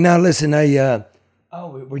 Okay, now listen.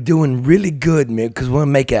 We're doing really good, man, because we're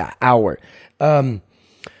gonna make it an hour.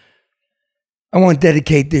 I want to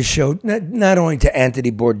dedicate this show not only to Anthony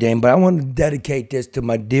Bourdain, but I want to dedicate this to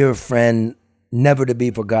my dear friend, never to be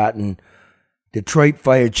forgotten, Detroit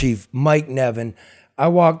Fire Chief Mike Nevin. I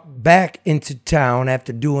walked back into town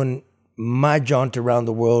after doing my jaunt around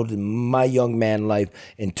the world in my young man life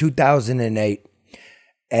in 2008.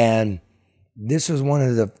 And this was one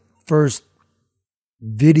of the first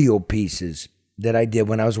video pieces that I did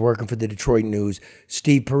when I was working for the Detroit News.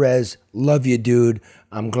 Steve Perez, love you, dude.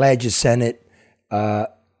 I'm glad you sent it.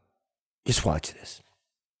 Just watch this.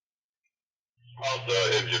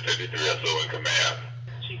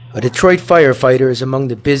 A Detroit firefighter is among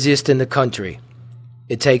the busiest in the country.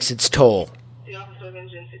 It takes its toll.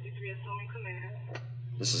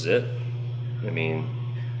 This is it. I mean,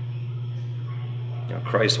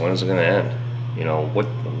 Christ, when is it going to end? When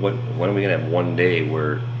are we going to have one day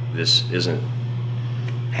where this isn't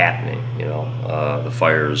happening? The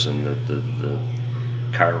fires and the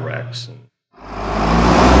car wrecks.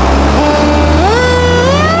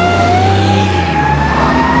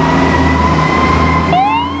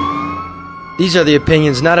 These are the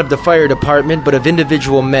opinions not of the fire department, but of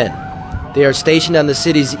individual men. They are stationed on the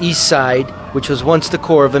city's east side, which was once the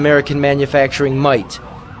core of American manufacturing might.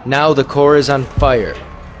 Now the core is on fire.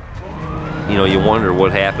 You wonder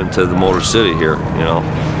what happened to the Motor City here, You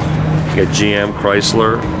got GM,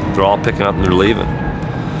 Chrysler, they're all picking up and they're leaving.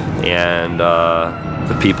 And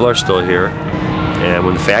the people are still here. And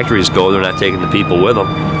when the factories go, they're not taking the people with them.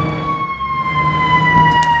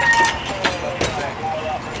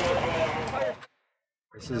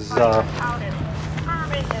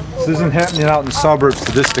 This isn't happening out in the suburbs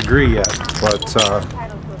to this degree yet, but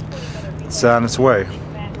it's on its way.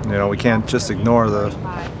 We can't just ignore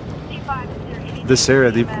this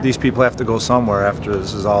area. These people have to go somewhere after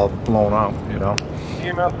this is all blown out,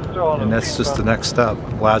 And that's just the next step,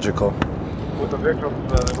 logical.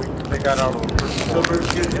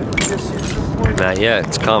 Not yet,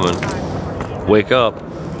 it's coming. Wake up.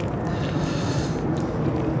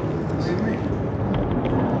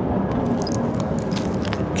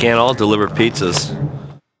 Can't all deliver pizzas.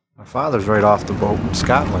 My father's right off the boat in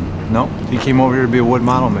Scotland. No, he came over here to be a wood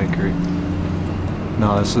model maker.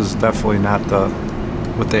 No, this is definitely not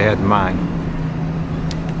what they had in mind.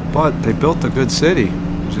 But they built a good city.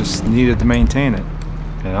 Just needed to maintain it.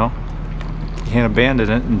 You can't abandon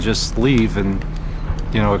it and just leave and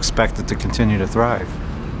expect it to continue to thrive.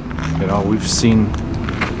 We've seen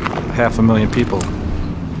 500,000 people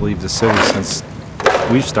leave the city since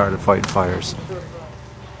we've started fighting fires.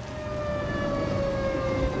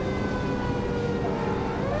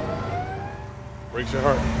 Breaks your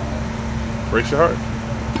heart. Breaks your heart.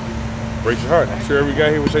 Breaks your heart. I'm sure every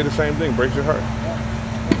guy here would say the same thing. Breaks your heart.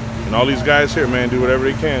 And all these guys here, man, do whatever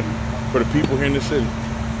they can for the people here in the city.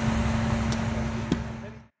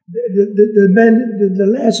 The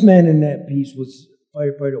last man in that piece was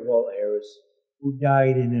firefighter Walt Harris, who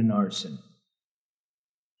died in an arson.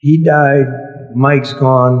 He died. Mike's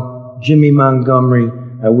gone. Jimmy Montgomery,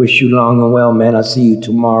 I wish you long and well, man. I'll see you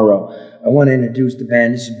tomorrow. I want to introduce the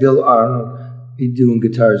band. This is Bill Arnold. He's doing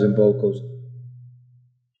guitars and vocals.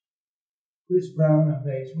 Chris Brown on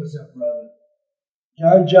bass. What's up, brother?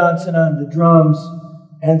 John Johnson on the drums.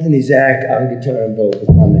 Anthony Zach on guitar and vocals.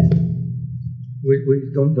 My man.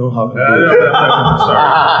 Don't hug me. Sorry.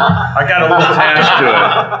 I got a little attached to it.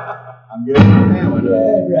 I'm good.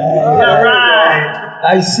 Right.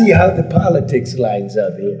 I see how the politics lines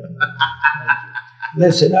up here.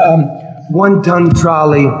 Listen, One Ton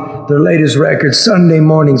Trolley, their latest record, Sunday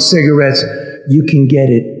Morning Cigarettes. You can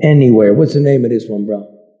get it anywhere. What's the name of this one, bro?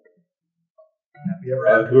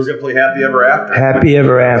 We're going to play Happy Ever After. Happy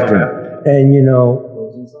Ever After. And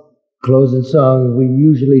closing song, we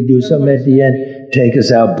usually do something at the end. Take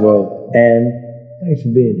us out, bro. And thanks for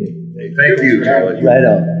being here. Hey, thank you, Charlie. Right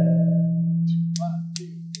on.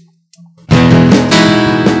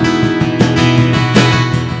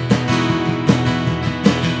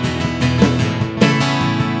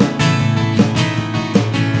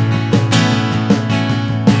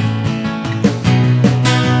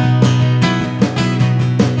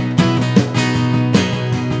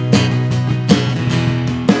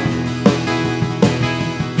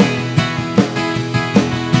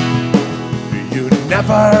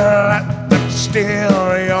 Never let them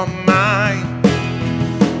steal your mind,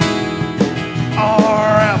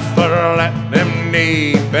 or ever let them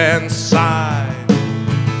deep inside.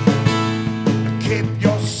 Keep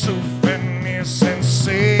your souvenirs and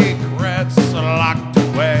secrets locked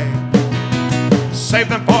away. Save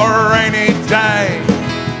them for a rainy day.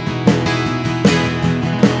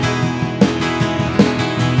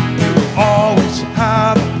 You always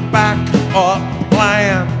have a backup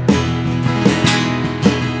plan,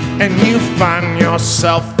 and you find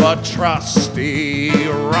yourself a trusty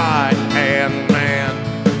right-hand man.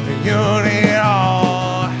 You need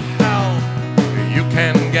all help you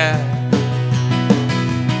can get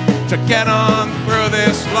to get on through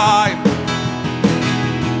this life.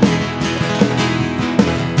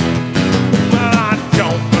 Well, I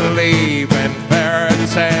don't believe in fairy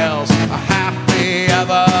tales, happy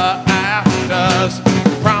ever afters.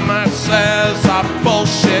 Promises are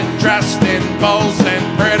bullshit dressed in bows and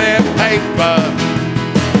pretty paper.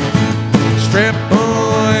 Strip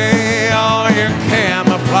away all your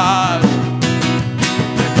camouflage,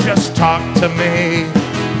 just talk to me.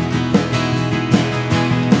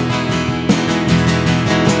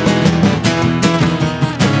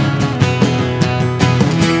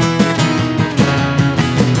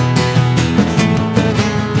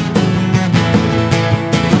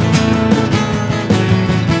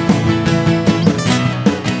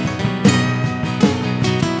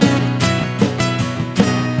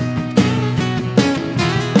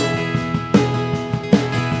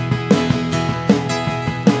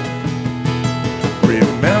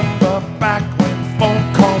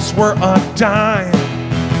 Were a dime,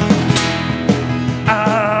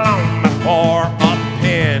 long before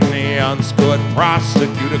opinions could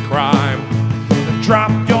prosecute a crime.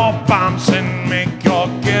 Drop your bombs and make your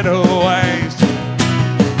getaways.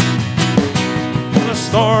 The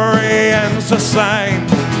story ends the same.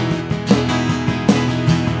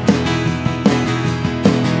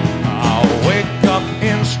 I'll wake up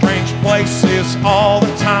in strange places all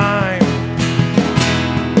the time.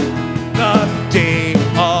 The day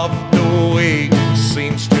of the week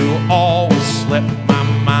seems to always slip my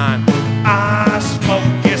mind. Eyes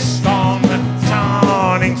focused on the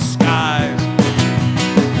dawning skies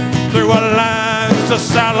through a lens of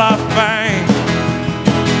cellophane.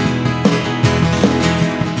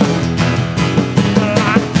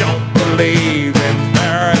 I don't believe in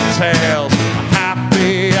fairy tales,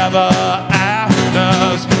 happy ever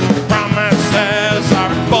afters. Promises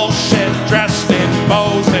are bullshit dressed in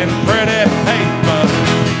bows and pretty paper.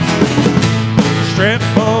 Strip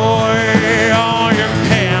away all your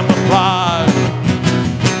camouflage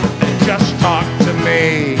and just talk to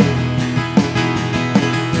me.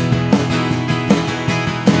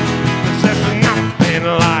 There's nothing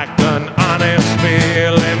like an honest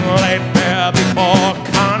feeling laid there before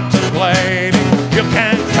contemplating. You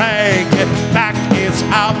can't take it back, it's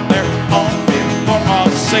out there open for all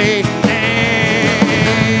to see.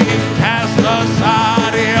 Cast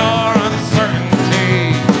aside your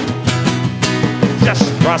uncertainty, just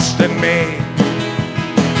trust in me.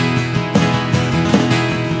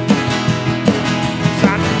 'Cause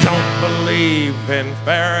I don't believe in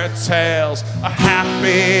fairy tales,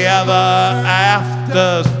 happy ever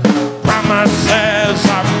afters. Promises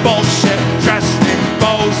are bullshit dressed in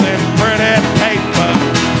bows and pretty paper.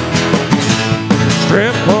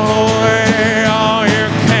 Strip away all your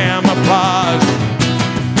camouflage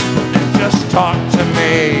and just talk to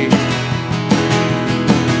me.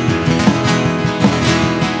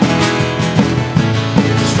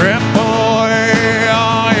 Strip away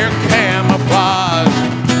all your camouflage,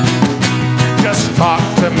 just talk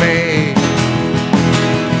to me.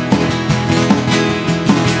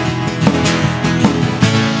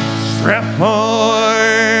 Strip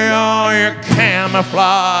away all your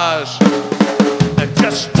camouflage and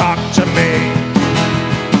just talk to me.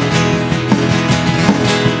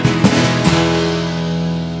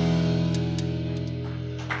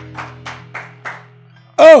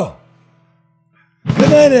 Oh! Good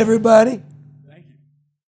night, everybody.